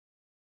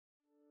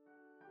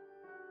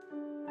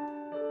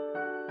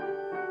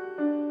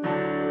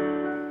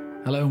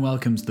Hello and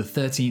welcome to the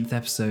 13th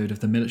episode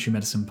of the Military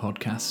Medicine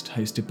podcast,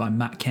 hosted by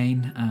Matt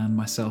Kain and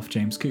myself,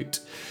 James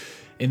Kuht.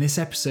 In this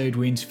episode,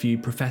 we interview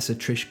Professor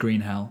Trish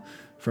Greenhalgh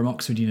from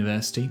Oxford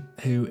University,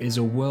 who is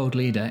a world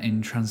leader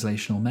in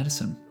translational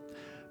medicine.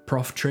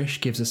 Prof Trish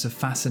gives us a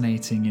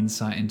fascinating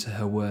insight into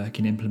her work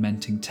in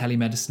implementing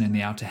telemedicine in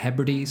the Outer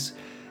Hebrides,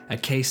 a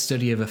case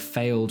study of a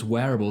failed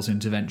wearables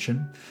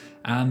intervention,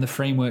 and the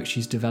framework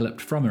she's developed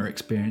from her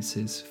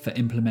experiences for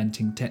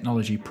implementing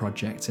technology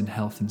projects in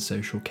health and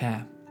social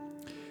care.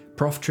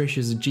 Prof Trish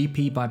is a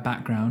GP by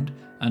background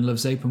and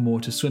loves open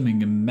water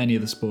swimming and many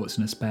other sports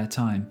in her spare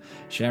time,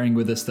 sharing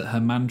with us that her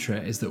mantra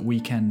is that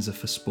weekends are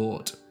for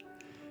sport.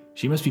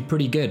 She must be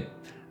pretty good,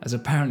 as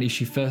apparently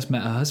she first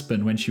met her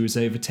husband when she was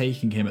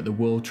overtaking him at the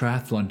World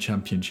Triathlon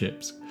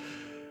Championships.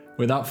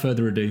 Without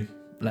further ado,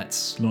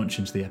 let's launch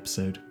into the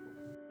episode.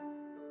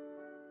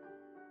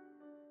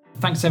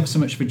 Thanks ever so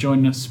much for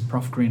joining us,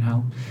 Prof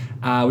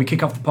Greenhalgh. We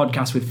kick off the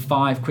podcast with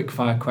 5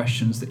 quick-fire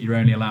questions that you're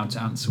only allowed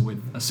to answer with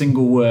a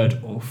single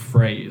word or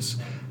phrase.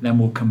 Then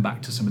we'll come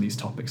back to some of these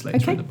topics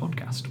later in the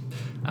podcast.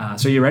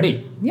 So you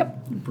ready?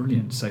 Yep.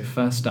 Brilliant. So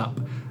first up,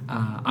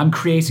 I'm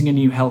creating a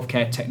new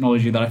healthcare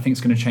technology that I think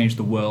is going to change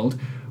the world.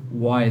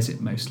 Why is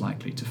it most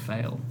likely to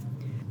fail?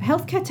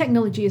 Healthcare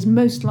technology is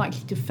most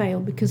likely to fail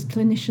because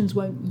clinicians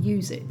won't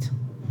use it.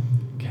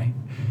 Okay.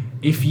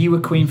 If you were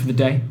queen for the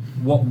day,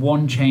 what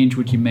one change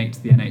would you make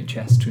to the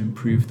NHS to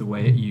improve the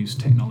way it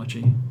used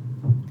technology?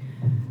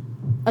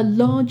 A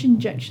large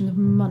injection of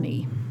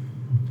money.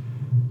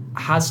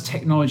 Has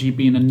technology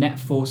been a net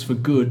force for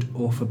good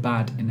or for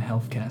bad in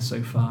healthcare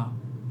so far?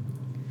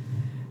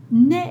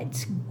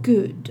 Net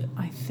good,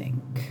 I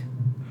think.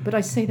 But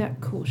I say that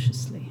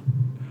cautiously.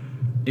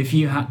 If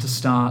you had to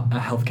start a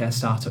healthcare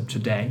startup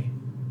today,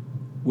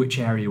 which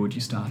area would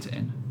you start it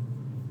in?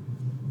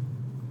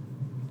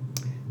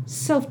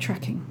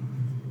 Self-tracking.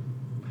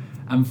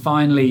 And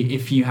finally,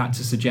 if you had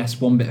to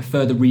suggest one bit of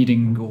further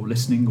reading or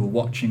listening or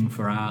watching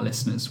for our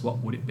listeners,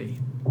 what would it be?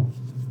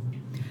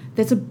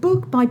 There's a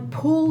book by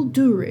Paul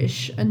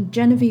Durish and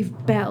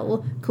Genevieve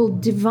Bell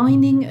called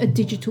Divining a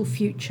Digital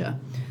Future.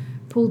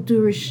 Paul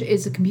Durish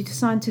is a computer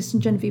scientist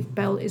and Genevieve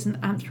Bell is an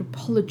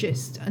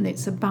anthropologist, and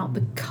it's about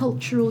the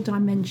cultural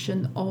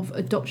dimension of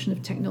adoption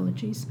of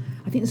technologies.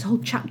 I think there's a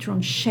whole chapter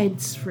on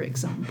sheds, for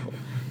example.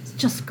 It's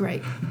just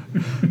great.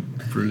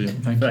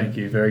 Brilliant. Thank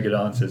you. Very good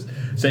answers.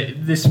 So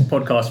this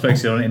podcast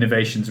focuses on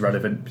innovations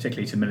relevant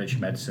particularly to military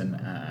medicine,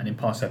 and in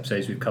past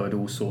episodes we've covered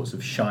all sorts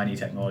of shiny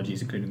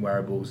technologies including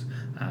wearables,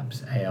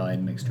 apps, AI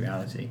and mixed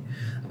reality,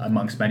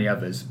 amongst many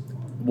others.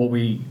 What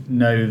we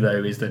know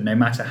though is that no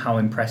matter how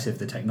impressive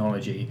the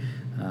technology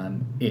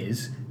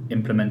is,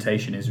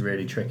 implementation is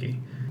really tricky.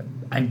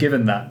 And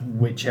given that,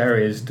 which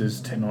areas does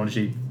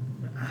technology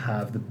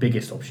have the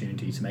biggest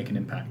opportunity to make an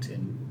impact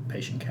in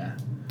patient care?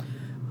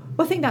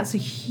 Well, I think that's a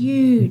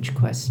huge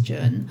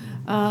question.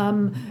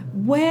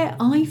 Where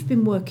I've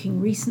been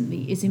working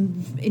recently is in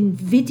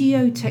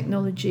video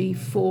technology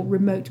for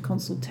remote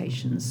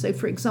consultations. So,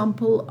 for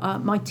example,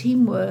 my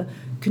team were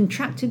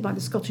contracted by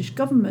the Scottish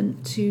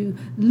Government to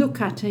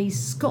look at a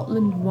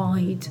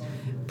Scotland-wide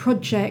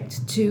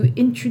project to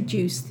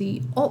introduce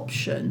the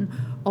option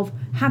of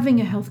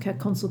having a healthcare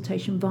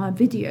consultation via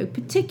video,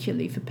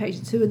 particularly for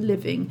patients who are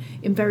living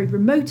in very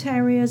remote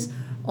areas.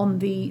 On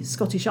the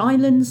Scottish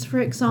Islands, for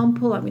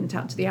example, I went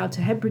out to the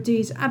Outer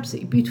Hebrides,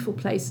 absolutely beautiful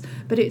place,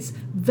 but it's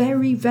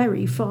very,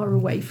 very far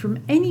away from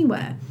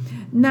anywhere.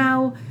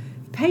 Now,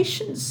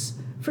 patients,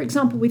 for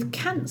example, with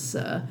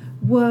cancer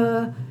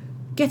were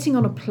getting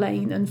on a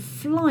plane and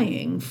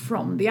flying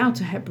from the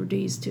Outer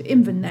Hebrides to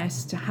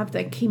Inverness to have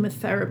their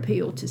chemotherapy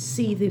or to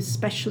see the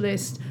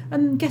specialist,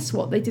 and guess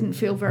what? They didn't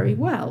feel very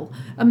well.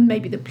 And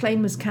maybe the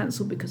plane was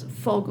cancelled because of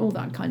fog, all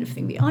that kind of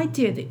thing. The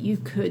idea that you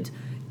could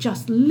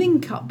just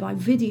link up by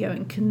video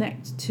and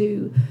connect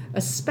to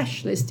a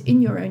specialist in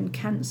your own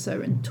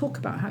cancer and talk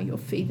about how you're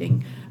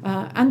feeling,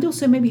 and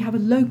also maybe have a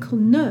local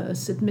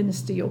nurse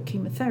administer your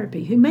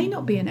chemotherapy who may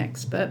not be an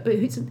expert, but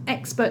who's an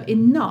expert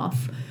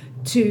enough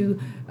to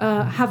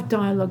have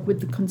dialogue with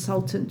the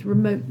consultant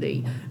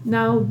remotely.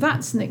 Now,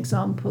 that's an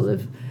example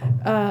of,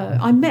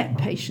 I met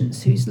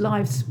patients whose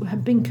lives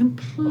have been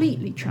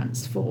completely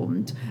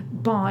transformed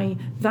by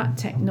that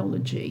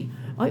technology.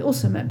 I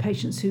also met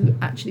patients who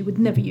actually would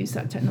never use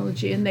that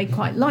technology, and they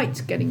quite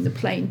liked getting the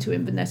plane to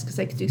Inverness because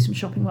they could do some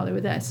shopping while they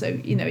were there. So,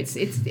 you know,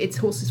 it's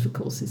horses for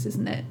courses,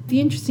 isn't it? The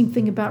interesting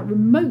thing about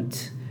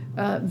remote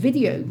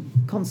video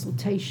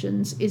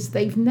consultations is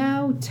they've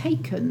now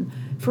taken,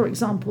 for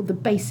example, the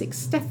basic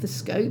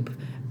stethoscope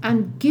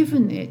and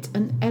given it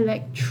an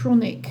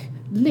electronic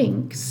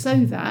link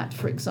so that,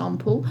 for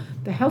example,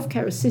 the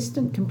healthcare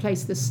assistant can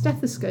place the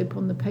stethoscope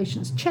on the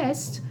patient's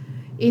chest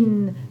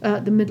in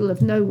the middle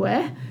of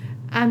nowhere,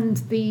 and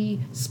the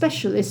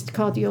specialist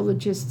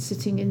cardiologist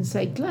sitting in,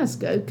 say,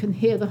 Glasgow can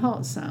hear the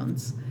heart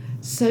sounds.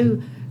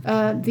 So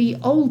the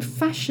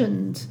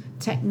old-fashioned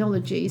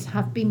technologies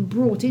have been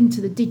brought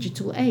into the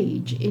digital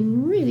age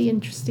in really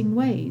interesting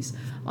ways.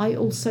 I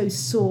also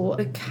saw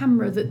a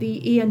camera that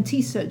the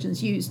ENT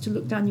surgeons use to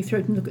look down your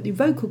throat and look at your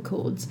vocal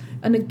cords.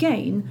 And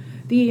again,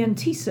 the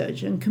ENT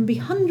surgeon can be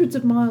hundreds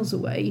of miles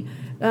away,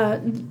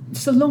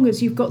 so long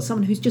as you've got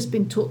someone who's just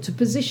been taught to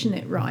position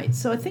it right.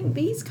 So I think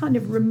these kind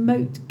of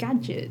remote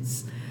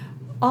gadgets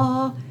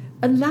are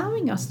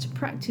allowing us to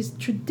practice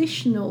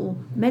traditional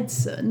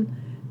medicine,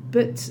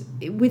 but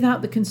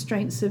without the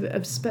constraints of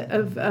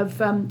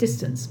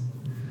distance.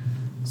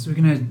 So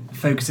we're going to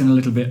focus in a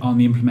little bit on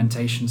the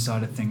implementation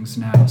side of things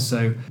now.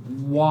 So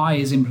why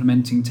is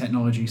implementing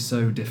technology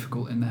so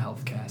difficult in the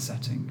healthcare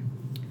setting?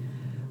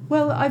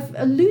 Well, I've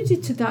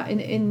alluded to that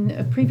in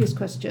a previous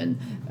question,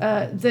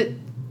 that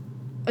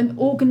an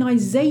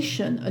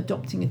organisation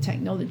adopting a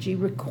technology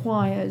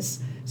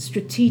requires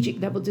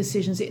strategic level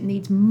decisions. It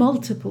needs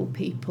multiple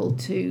people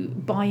to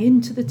buy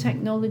into the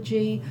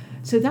technology.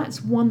 So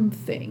that's one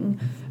thing.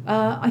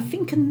 I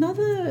think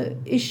another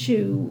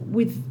issue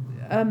with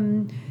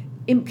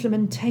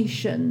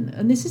implementation,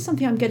 and this is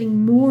something I'm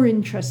getting more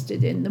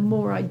interested in the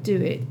more I do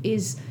it,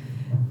 is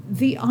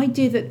the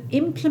idea that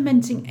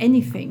implementing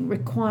anything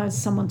requires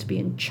someone to be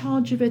in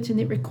charge of it, and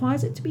it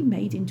requires it to be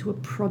made into a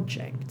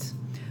project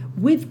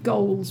with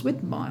goals,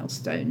 with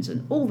milestones,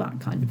 and all that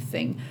kind of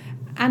thing.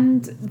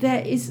 And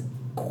there is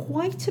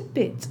quite a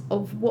bit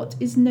of what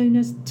is known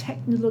as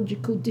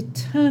technological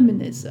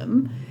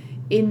determinism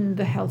in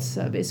the health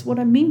service. What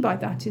I mean by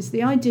that is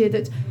the idea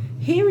that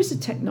here is a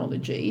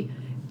technology,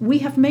 we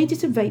have made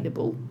it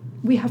available,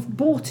 we have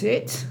bought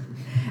it,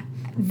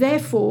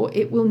 therefore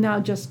it will now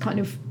just kind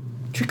of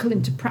trickle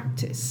into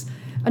practice.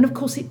 And of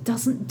course it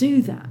doesn't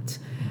do that.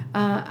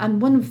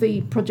 And one of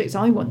the projects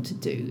I want to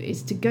do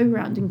is to go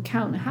around and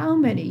count how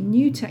many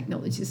new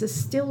technologies are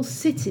still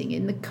sitting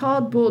in the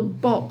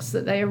cardboard box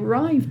that they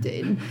arrived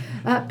in,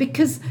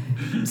 because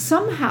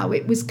somehow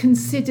it was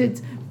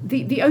considered,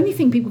 the only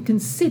thing people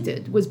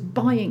considered was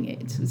buying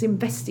it, was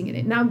investing in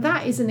it. Now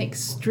that is an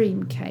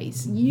extreme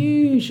case.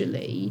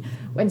 Usually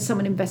when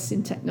someone invests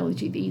in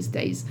technology these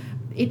days,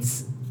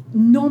 it's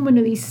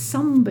nominally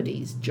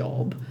somebody's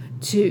job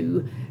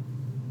to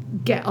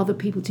get other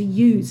people to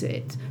use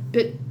it,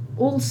 but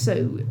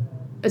also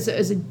as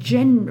a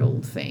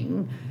general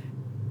thing,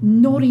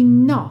 not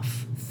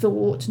enough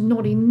thought,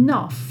 not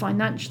enough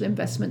financial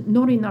investment,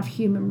 not enough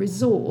human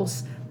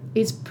resource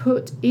is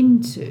put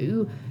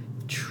into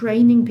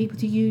training people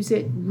to use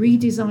it,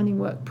 redesigning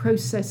work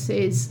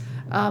processes,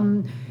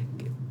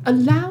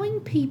 allowing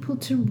people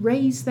to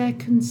raise their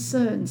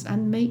concerns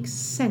and make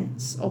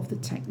sense of the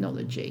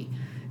technology.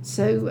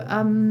 So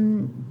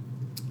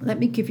let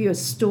me give you a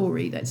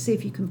story. Let's see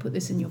if you can put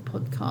this in your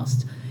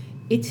podcast.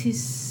 It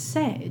is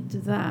said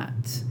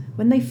that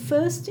when they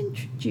first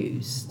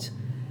introduced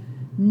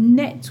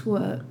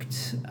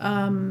networked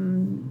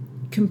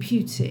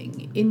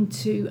computing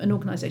into an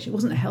organisation, it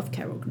wasn't a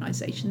healthcare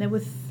organisation, there were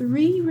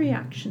 3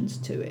 reactions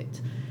to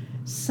it.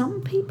 Some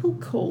people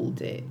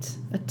called it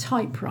a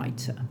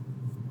typewriter.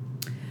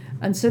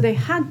 And so they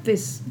had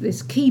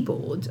this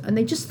keyboard and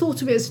they just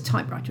thought of it as a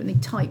typewriter and they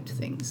typed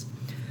things.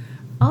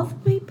 Other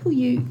people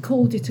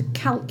called it a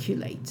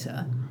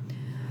calculator.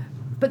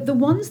 But the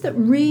ones that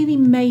really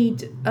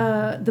made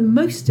the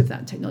most of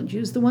that technology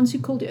was the ones who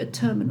called it a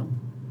terminal.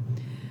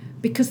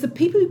 Because the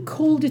people who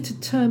called it a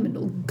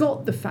terminal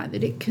got the fact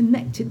that it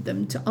connected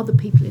them to other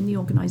people in the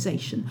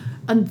organisation.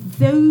 And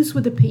those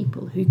were the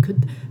people who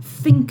could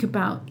think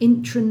about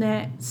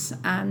intranets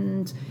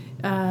and,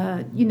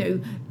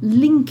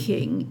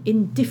 linking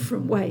in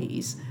different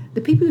ways.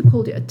 The people who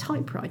called it a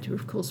typewriter,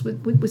 of course,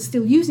 were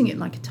still using it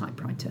like a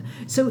typewriter.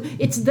 So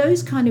it's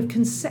those kind of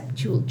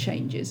conceptual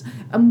changes.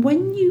 And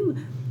when you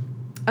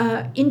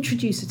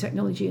introduce a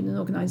technology in an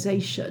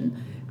organisation,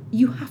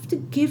 you have to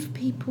give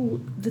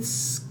people the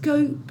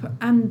scope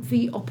and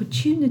the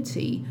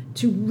opportunity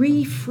to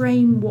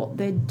reframe what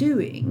they're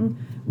doing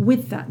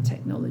with that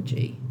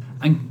technology.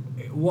 And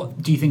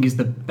what do you think is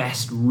the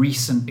best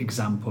recent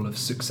example of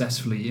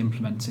successfully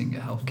implementing a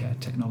healthcare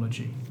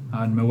technology?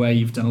 I'm aware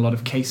you've done a lot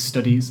of case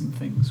studies and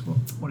things.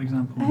 What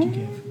example would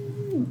you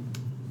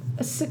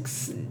give?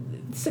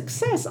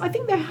 Success. I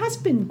think there has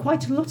been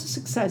quite a lot of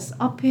success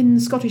up in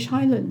the Scottish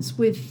Highlands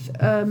with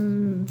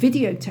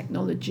video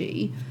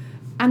technology.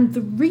 And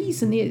the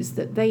reason is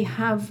that they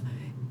have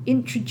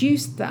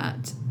introduced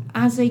that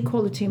as a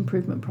quality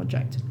improvement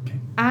project,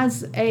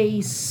 as a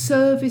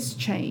service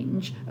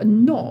change,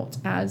 and not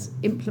as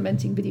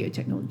implementing video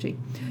technology.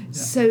 Yeah.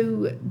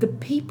 So the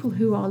people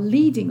who are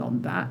leading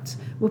on that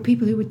were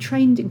people who were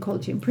trained in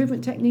quality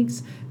improvement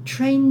techniques,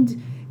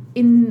 trained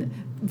in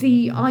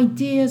the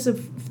ideas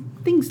of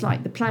things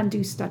like the Plan,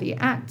 Do, Study,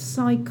 Act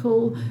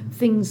cycle,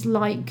 things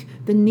like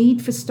the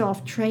need for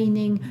staff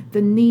training,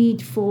 the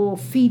need for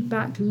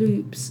feedback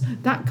loops,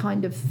 that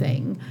kind of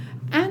thing.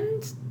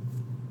 And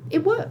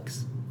it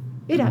works.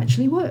 It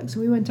actually works.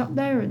 We went up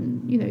there and,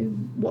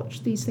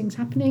 watched these things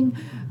happening.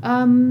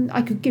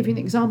 I could give you an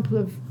example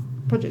of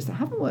projects that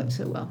haven't worked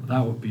so well.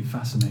 That would be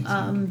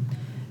fascinating.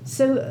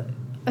 So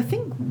I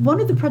think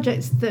one of the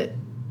projects that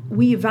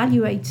we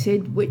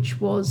evaluated,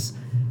 which was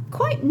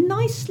quite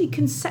nicely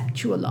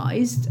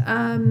conceptualized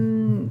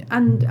and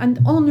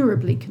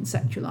honourably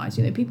conceptualized.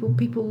 You know,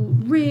 people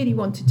really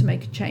wanted to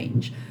make a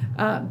change,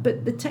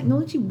 but the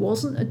technology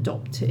wasn't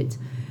adopted.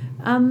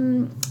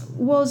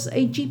 Was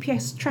a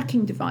GPS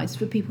tracking device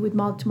for people with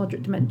mild to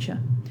moderate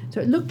dementia. So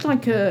it looked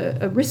like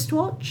a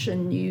wristwatch,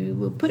 and you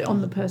will put it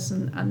on the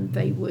person, and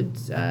they would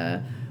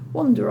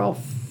wander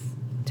off,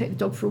 take the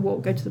dog for a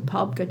walk, go to the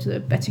pub, go to the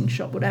betting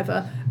shop,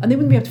 whatever, and they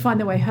wouldn't be able to find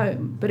their way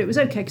home. But it was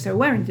okay because they were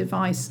wearing the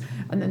device,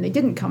 and then they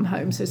didn't come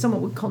home, so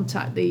someone would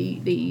contact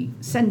the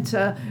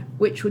centre,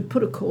 which would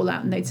put a call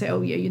out, and they'd say,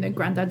 oh yeah, you know,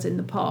 Grandad's in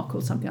the park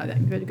or something like that,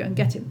 you better go and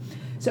get him.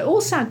 So it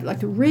all sounded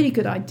like a really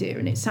good idea,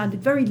 and it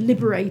sounded very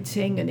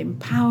liberating and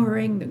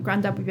empowering, that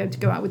Grandad would be able to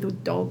go out with a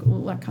dog,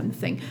 all that kind of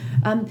thing.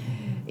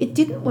 It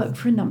didn't work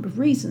for a number of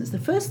reasons. The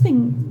first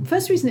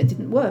reason it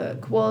didn't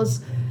work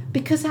was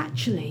because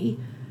actually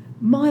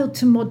mild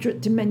to moderate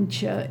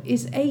dementia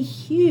is a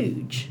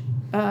huge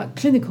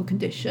clinical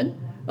condition.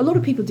 A lot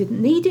of people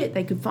didn't need it.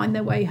 They could find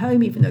their way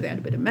home even though they had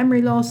a bit of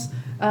memory loss.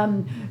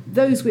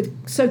 Those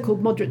with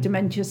so-called moderate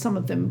dementia, some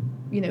of them,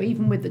 you know,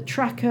 even with the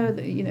tracker,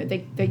 you know,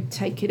 they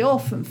take it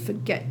off and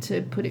forget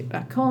to put it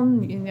back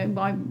on. You know,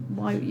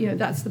 why? You know,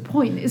 that's the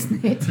point,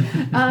 isn't it?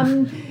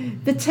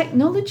 The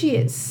technology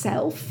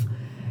itself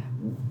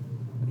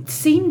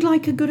seemed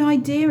like a good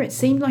idea. It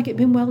seemed like it'd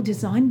been well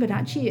designed, but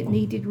actually it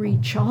needed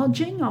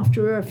recharging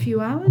after a few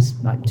hours,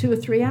 like 2 or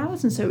 3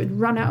 hours, and so it would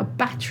run out of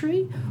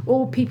battery,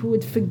 or people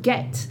would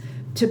forget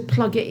to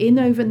plug it in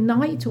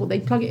overnight, or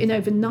they'd plug it in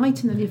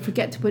overnight and then they'd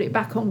forget to put it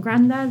back on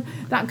Grandad.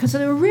 Because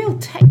there were real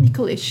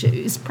technical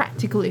issues,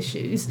 practical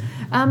issues.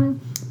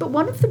 But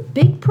one of the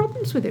big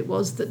problems with it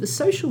was that the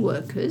social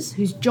workers,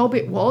 whose job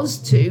it was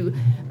to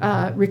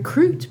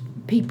recruit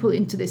people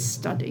into this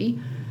study,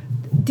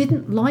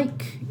 didn't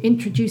like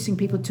introducing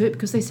people to it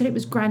because they said it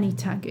was granny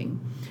tagging.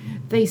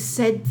 They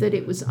said that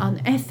it was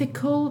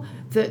unethical,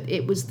 that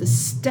it was the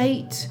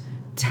state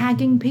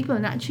tagging people,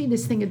 and actually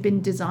this thing had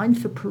been designed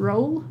for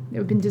parole. It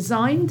had been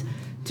designed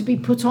to be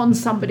put on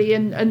somebody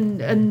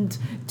and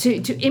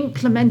to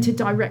implement a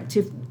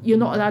directive. You're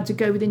not allowed to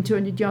go within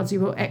 200 yards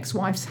of your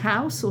ex-wife's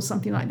house or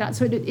something like that.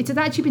 So it had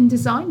actually been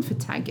designed for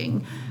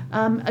tagging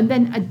and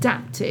then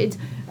adapted,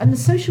 and the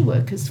social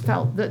workers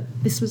felt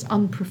that this was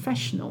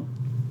unprofessional.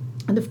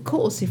 And of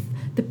course, if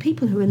the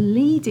people who are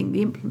leading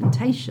the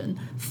implementation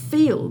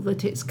feel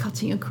that it's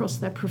cutting across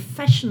their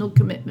professional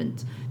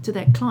commitment to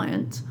their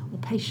client or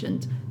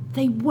patient,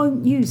 they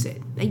won't use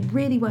it. They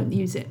really won't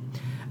use it.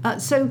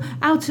 So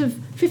out of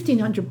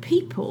 1,500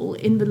 people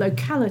in the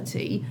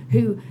locality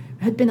who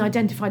had been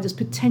identified as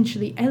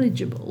potentially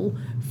eligible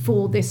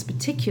for this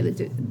particular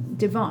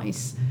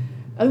device,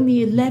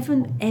 only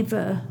 11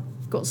 ever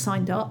got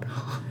signed up.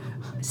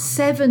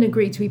 7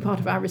 agreed to be part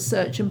of our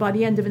research, and by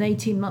the end of an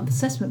 18-month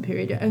assessment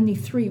period, only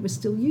 3 were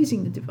still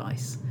using the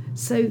device.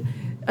 So,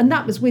 and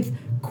that was with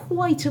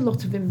quite a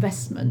lot of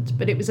investment,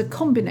 but it was a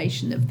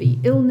combination of the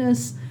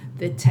illness,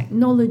 the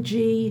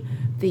technology,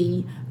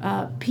 the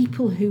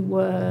people who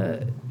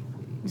were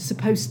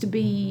supposed to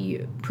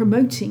be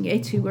promoting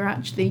it, who were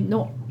actually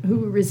not, who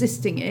were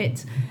resisting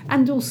it,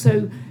 and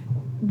also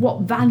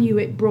what value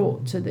it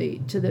brought to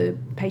the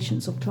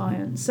patients or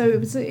clients. So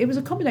it was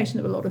a combination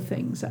of a lot of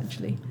things,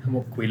 actually. And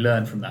what can we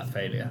learn from that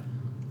failure?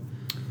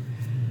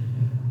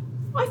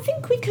 I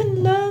think we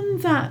can learn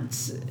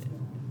that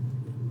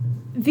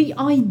the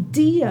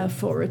idea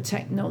for a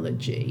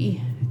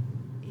technology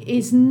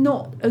is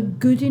not a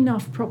good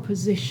enough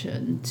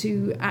proposition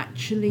to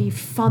actually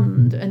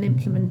fund an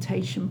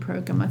implementation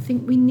program. I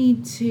think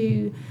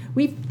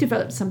we've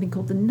developed something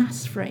called the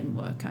NAS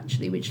framework,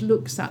 actually, which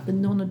looks at the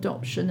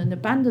non-adoption and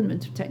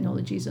abandonment of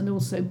technologies and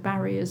also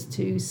barriers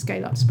to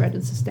scale up, spread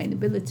and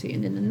sustainability.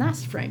 And in the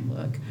NAS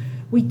framework,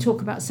 we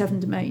talk about 7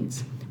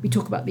 domains. We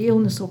talk about the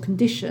illness or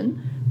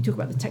condition, we talk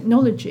about the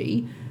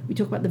technology, we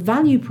talk about the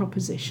value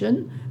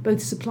proposition,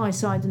 both supply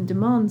side and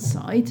demand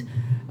side.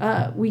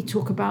 We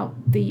talk about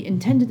the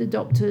intended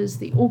adopters,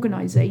 the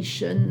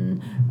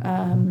organisation.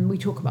 We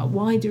talk about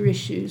wider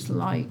issues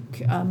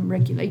like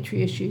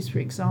regulatory issues, for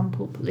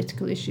example,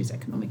 political issues,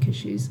 economic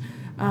issues.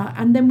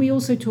 And then we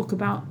also talk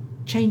about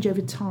change over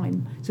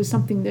time. So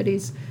something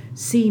that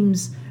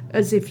seems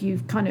as if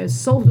you've kind of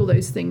solved all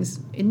those things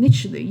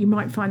initially, you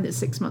might find that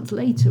 6 months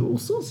later, all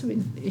sorts of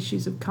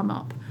issues have come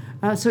up.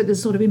 So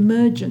there's sort of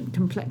emergent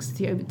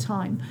complexity over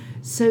time.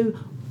 So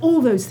all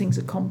those things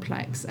are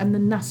complex, and the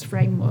NAS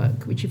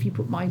framework, which if you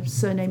put my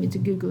surname into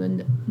Google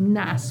and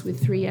NAS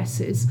with 3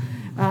 S's,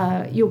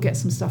 you'll get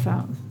some stuff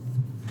out.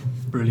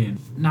 Brilliant.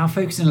 Now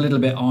focusing a little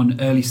bit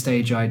on early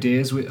stage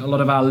ideas, a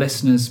lot of our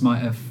listeners might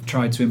have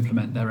tried to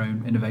implement their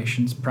own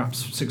innovations, perhaps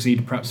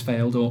succeeded, perhaps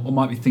failed, or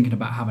might be thinking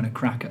about having a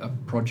crack at a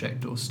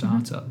project or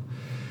startup.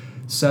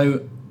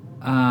 So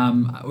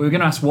we're going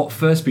to ask, what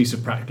first piece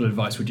of practical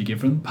advice would you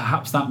give them?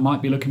 Perhaps that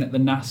might be looking at the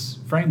NAS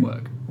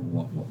framework.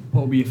 What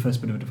would be your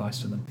first bit of advice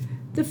to them?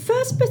 The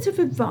first bit of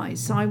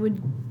advice I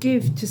would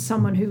give to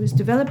someone who is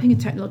developing a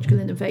technological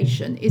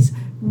innovation is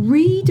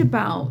read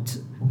about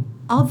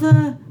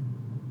other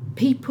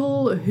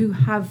people who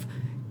have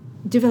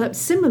developed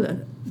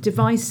similar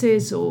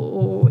devices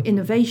or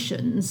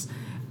innovations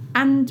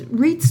and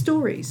read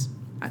stories,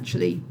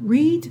 actually.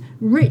 Read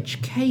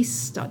rich case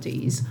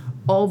studies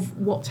of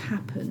what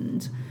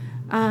happened.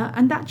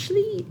 And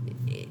actually,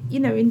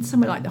 in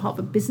somewhere like the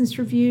Harvard Business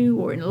Review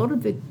or in a lot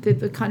of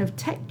the kind of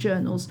tech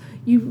journals,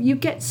 you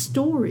get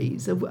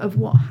stories of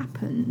what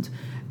happened.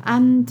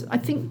 And I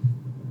think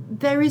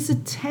there is a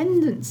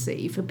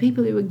tendency for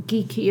people who are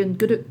geeky and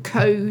good at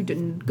code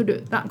and good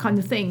at that kind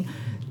of thing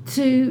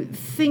to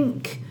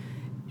think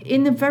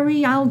in a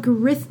very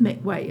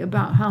algorithmic way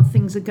about how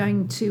things are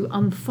going to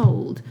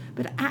unfold.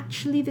 But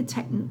actually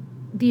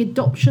the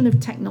adoption of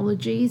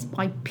technologies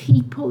by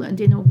people and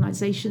in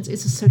organizations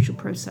is a social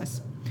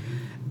process.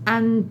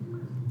 And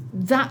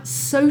that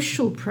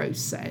social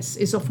process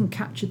is often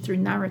captured through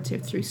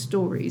narrative, through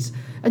stories.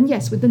 And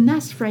yes, with the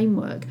NAST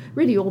framework,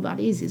 really all that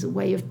is a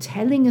way of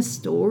telling a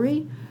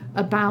story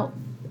about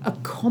a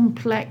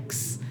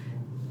complex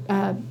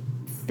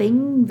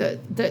thing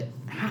that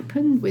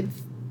happened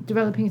with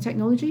developing a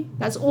technology.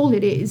 That's all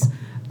it is.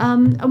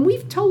 And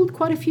we've told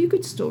quite a few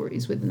good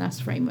stories with the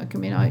NAST framework. I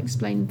mean, I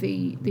explained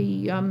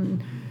the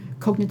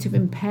cognitive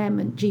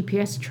impairment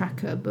GPS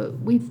tracker, but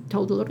we've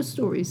told a lot of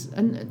stories.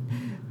 And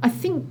I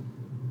think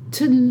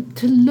to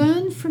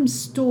learn from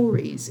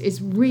stories is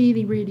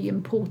really, really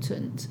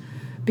important,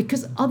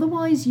 because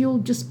otherwise you'll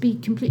just be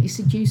completely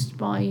seduced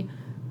by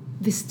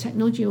this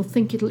technology. You'll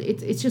think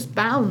it's just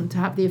bound to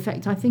have the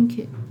effect. I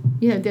think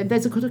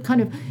there's a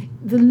kind of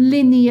the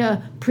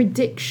linear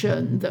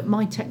prediction that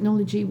my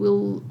technology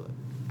will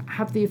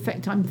have the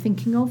effect I'm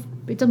thinking of,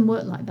 but it doesn't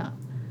work like that.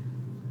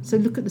 So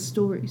look at the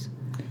stories.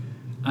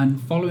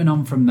 And following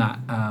on from that,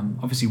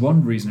 obviously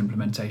one reason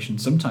implementation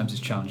sometimes is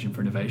challenging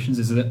for innovations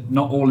is that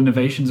not all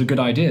innovations are good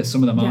ideas.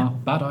 Some of them are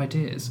bad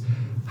ideas.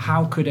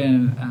 How could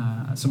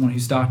someone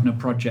who's starting a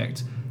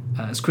project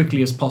as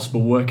quickly as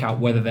possible work out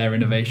whether their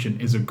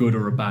innovation is a good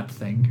or a bad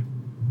thing?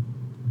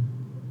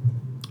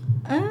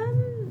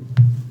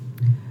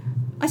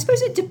 I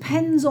suppose it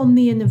depends on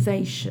the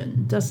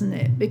innovation, doesn't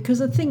it?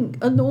 Because I think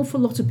an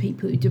awful lot of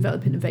people who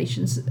develop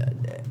innovations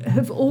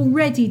have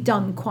already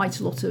done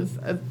quite a lot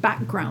of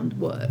background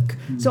work.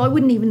 So I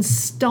wouldn't even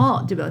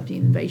start developing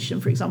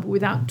innovation, for example,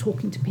 without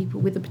talking to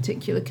people with a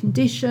particular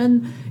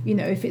condition.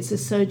 If it's a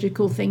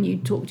surgical thing,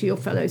 you'd talk to your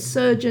fellow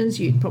surgeons,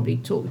 you'd probably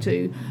talk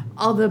to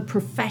other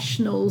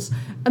professionals,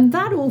 and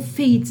that all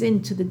feeds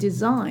into the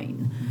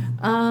design.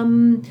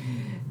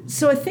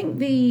 So I think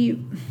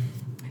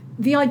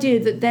the idea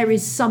that there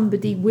is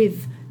somebody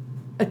with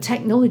a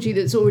technology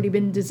that's already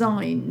been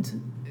designed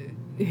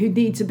who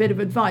needs a bit of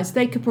advice,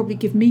 they could probably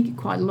give me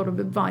quite a lot of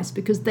advice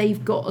because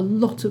they've got a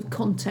lot of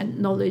content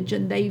knowledge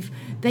and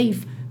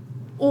they've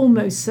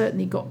almost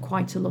certainly got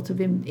quite a lot of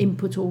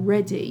input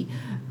already.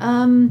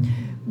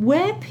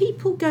 Where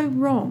people go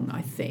wrong,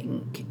 I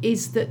think,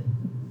 is that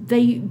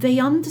they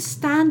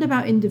understand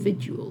about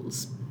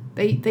individuals.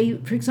 They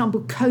for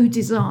example,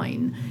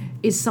 co-design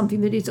is something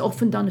that is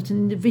often done at an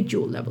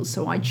individual level.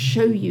 So I'd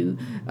show you,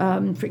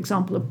 for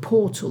example, a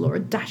portal or a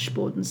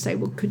dashboard and say,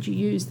 well, could you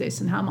use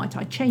this and how might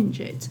I change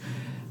it?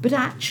 But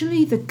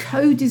actually the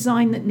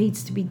co-design that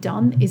needs to be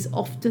done is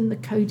often the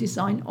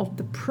co-design of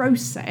the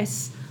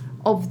process,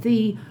 of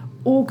the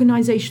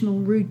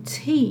organisational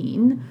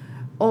routine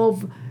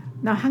of,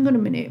 now hang on a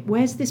minute,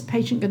 where's this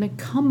patient going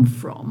to come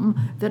from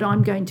that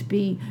I'm going to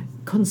be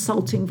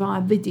consulting via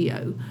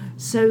video?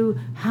 So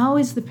how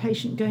is the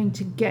patient going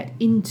to get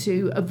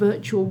into a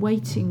virtual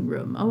waiting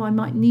room? Oh, I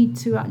might need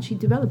to actually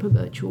develop a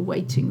virtual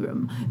waiting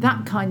room,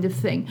 that kind of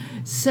thing.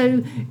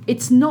 So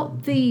it's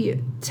not the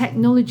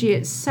technology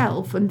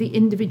itself and the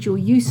individual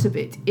use of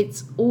it,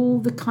 it's all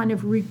the kind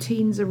of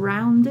routines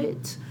around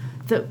it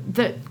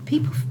that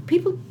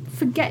people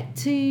forget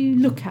to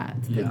look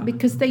at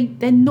because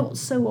they're not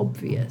so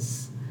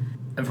obvious.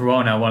 And for a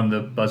while now, one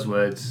of the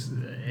buzzwords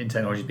in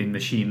technology has been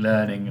machine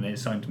learning, and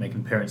it's starting to make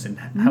an appearance in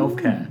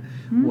healthcare.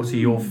 What are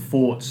your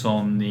thoughts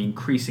on the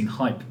increasing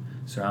hype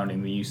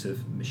surrounding the use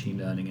of machine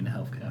learning in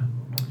healthcare?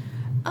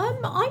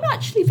 I'm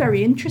actually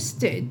very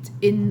interested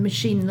in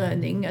machine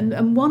learning,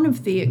 and one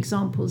of the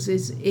examples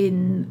is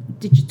in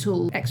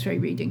digital X-ray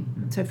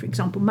reading. So, for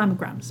example,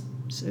 mammograms.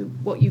 So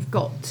what you've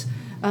got,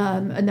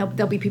 and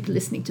there'll be people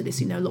listening to this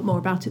who know a lot more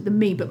about it than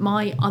me, but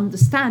my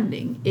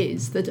understanding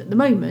is that at the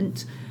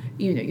moment,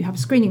 you have a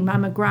screening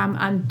mammogram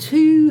and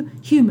 2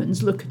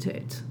 humans look at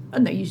it,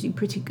 and they're usually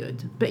pretty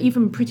good, but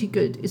even pretty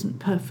good isn't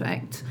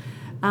perfect.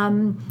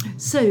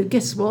 So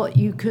guess what?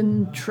 You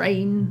can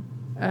train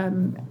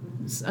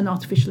an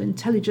artificial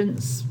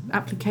intelligence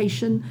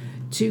application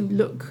to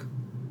look,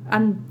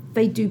 and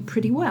they do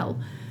pretty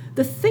well.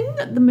 The thing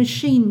that the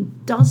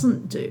machine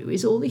doesn't do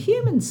is all the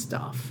human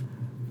stuff.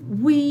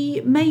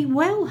 We may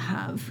well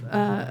have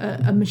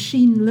a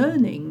machine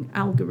learning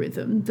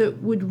algorithm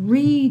that would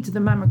read the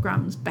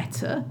mammograms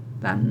better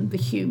than the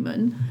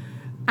human.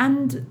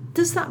 And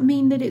does that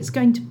mean that it's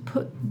going to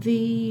put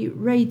the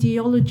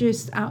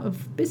radiologist out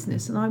of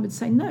business? And I would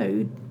say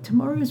no,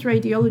 tomorrow's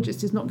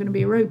radiologist is not going to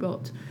be a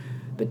robot.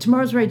 But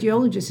tomorrow's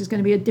radiologist is going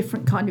to be a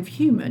different kind of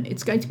human.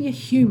 It's going to be a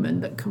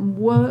human that can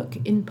work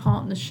in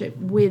partnership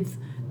with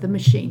the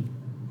machine.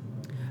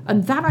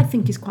 And that, I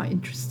think, is quite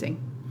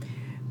interesting.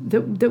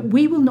 That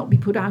we will not be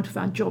put out of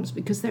our jobs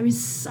because there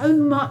is so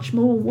much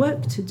more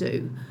work to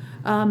do.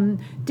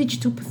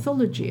 Digital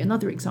pathology,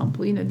 another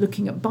example,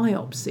 looking at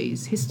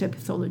biopsies,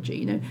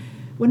 histopathology.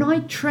 When I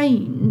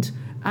trained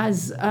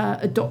as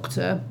a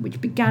doctor, which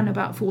began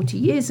about 40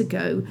 years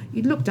ago,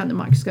 you'd look down the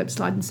microscope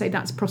slide and say,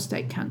 that's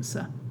prostate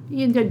cancer.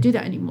 You don't do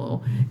that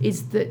anymore.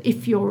 Is that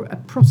if you're a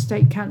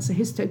prostate cancer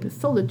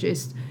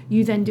histopathologist,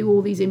 you then do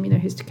all these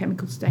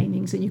immunohistochemical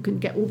stainings and you can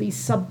get all these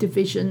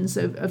subdivisions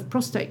of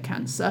prostate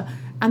cancer.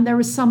 And there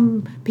are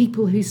some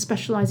people who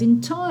specialise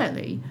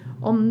entirely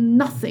on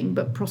nothing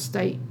but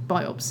prostate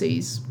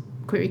biopsies,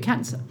 query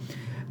cancer.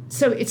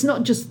 So it's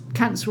not just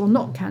cancer or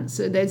not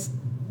cancer. There's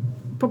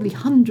probably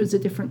hundreds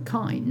of different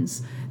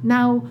kinds.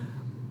 Now,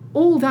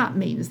 all that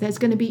means there's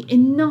going to be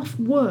enough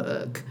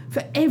work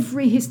for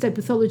every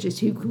histopathologist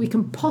who we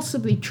can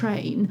possibly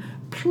train,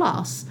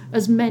 plus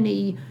as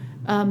many,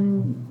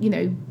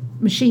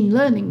 machine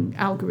learning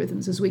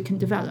algorithms as we can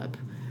develop.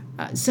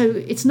 So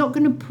it's not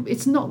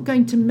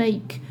going to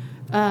make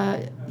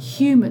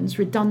humans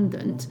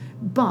redundant,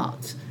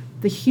 but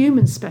the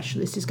human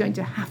specialist is going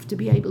to have to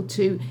be able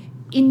to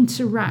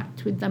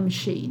interact with the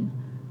machine.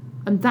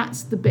 And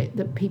that's the bit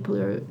that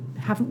people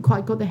haven't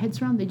quite got their heads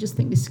around. They just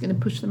think this is going to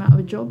push them out of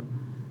a job.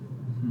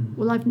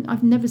 Well,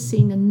 I've never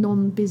seen a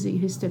non-busy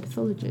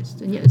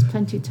histopathologist, and yet there's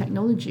plenty of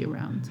technology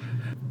around.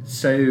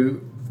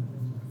 So,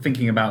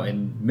 thinking about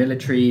in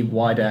military,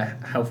 wider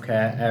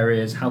healthcare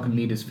areas, how can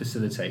leaders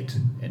facilitate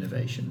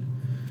innovation?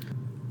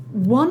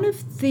 One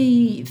of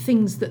the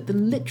things that the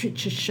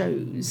literature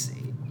shows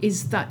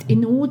is that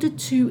in order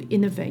to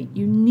innovate,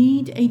 you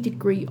need a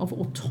degree of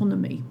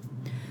autonomy.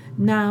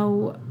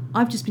 Now,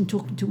 I've just been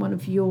talking to one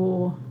of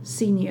your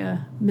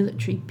senior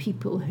military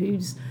people who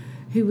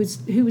was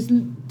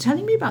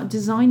telling me about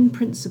design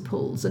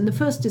principles, and the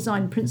first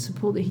design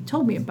principle that he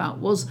told me about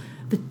was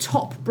the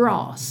top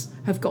brass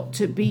have got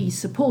to be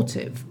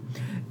supportive.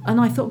 And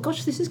I thought,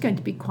 gosh, this is going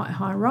to be quite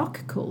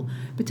hierarchical.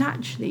 But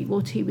actually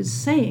what he was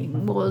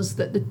saying was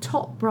that the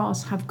top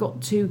brass have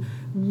got to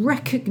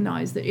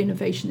recognise that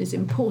innovation is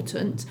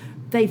important.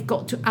 They've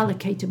got to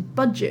allocate a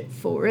budget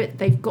for it.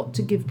 They've got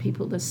to give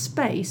people the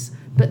space,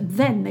 but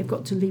then they've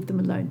got to leave them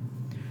alone.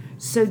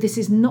 So this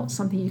is not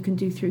something you can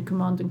do through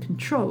command and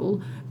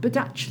control, but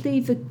actually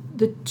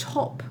the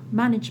top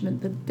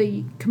management,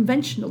 the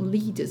conventional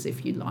leaders,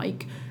 if you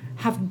like,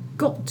 have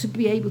got to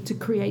be able to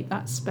create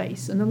that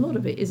space. And a lot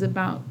of it is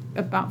about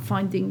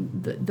finding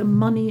the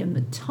money and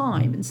the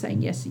time and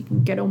saying, yes, you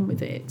can get on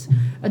with it.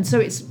 And so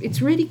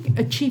it's really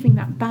achieving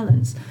that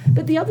balance.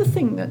 But the other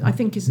thing that I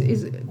think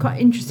is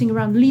quite interesting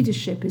around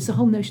leadership is the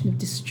whole notion of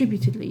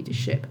distributed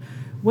leadership.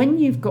 When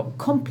you've got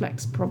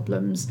complex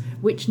problems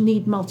which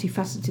need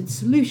multifaceted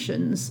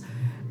solutions,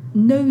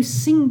 no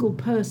single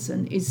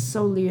person is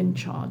solely in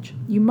charge.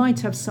 You might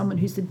have someone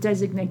who's the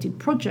designated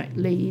project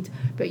lead,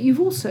 but you've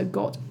also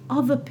got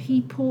other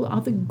people,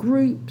 other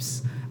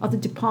groups, other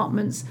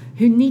departments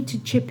who need to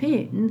chip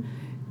in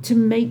to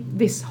make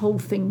this whole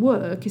thing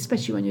work,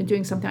 especially when you're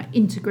doing something like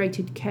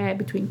integrated care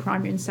between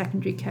primary and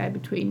secondary care,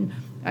 between,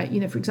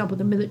 for example,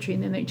 the military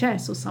and the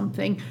NHS or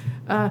something.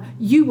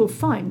 You will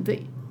find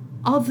that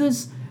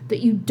others that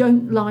you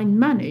don't line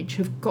manage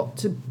have got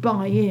to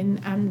buy in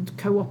and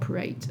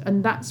cooperate.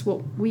 And that's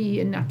what we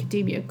in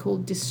academia call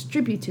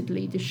distributed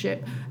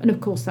leadership. And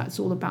of course, that's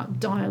all about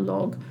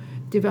dialogue,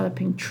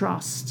 developing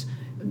trust,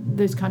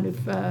 those kind of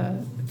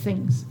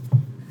things.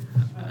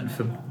 And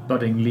for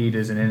budding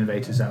leaders and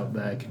innovators out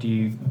there, could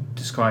you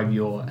describe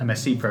your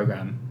MSc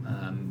program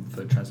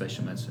for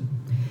translational medicine?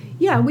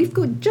 Yeah, we've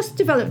just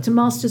developed a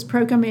master's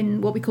program in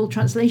what we call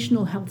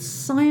translational health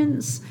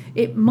science.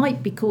 It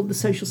might be called the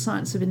social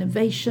science of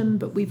innovation,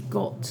 but we've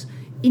got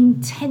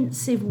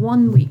intensive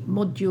 1-week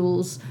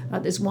modules.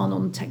 There's one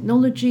on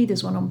technology,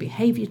 there's one on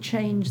behaviour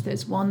change,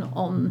 there's one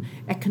on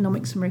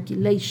economics and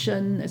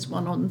regulation, there's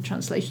one on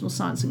translational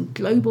science and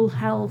global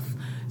health,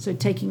 so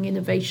taking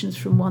innovations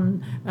from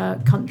one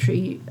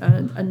country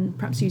and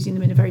perhaps using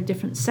them in a very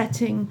different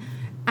setting.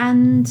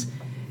 And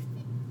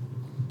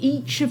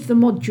each of the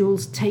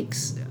modules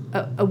takes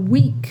a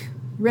week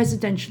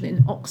residential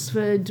in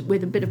Oxford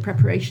with a bit of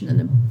preparation and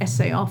an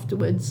essay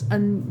afterwards,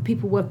 and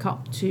people work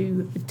up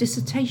to a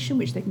dissertation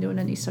which they can do on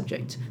any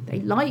subject they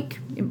like,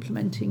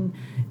 implementing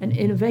an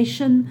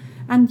innovation.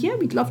 And yeah,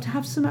 we'd love to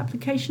have some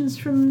applications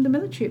from the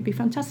military. It'd be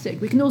fantastic.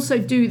 We can also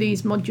do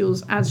these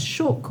modules as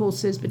short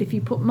courses, but if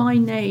you put my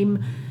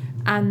name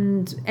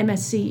and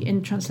MSc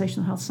in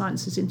translational health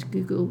sciences into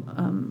Google,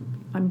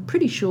 I'm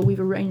pretty sure we've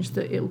arranged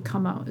that it'll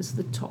come out as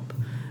the top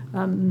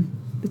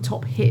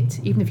hit,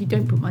 even if you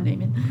don't put my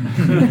name in.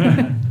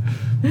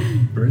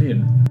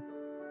 Brilliant.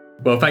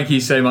 Well, thank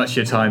you so much for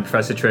your time,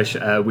 Professor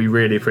Trish. We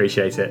really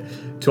appreciate it.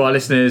 To our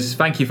listeners,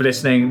 thank you for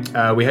listening.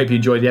 We hope you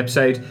enjoyed the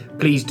episode.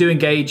 Please do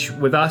engage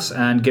with us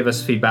and give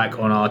us feedback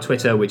on our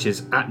Twitter, which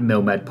is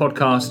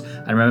 @MilmedPodcast.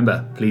 And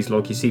remember, please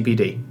log your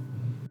CPD.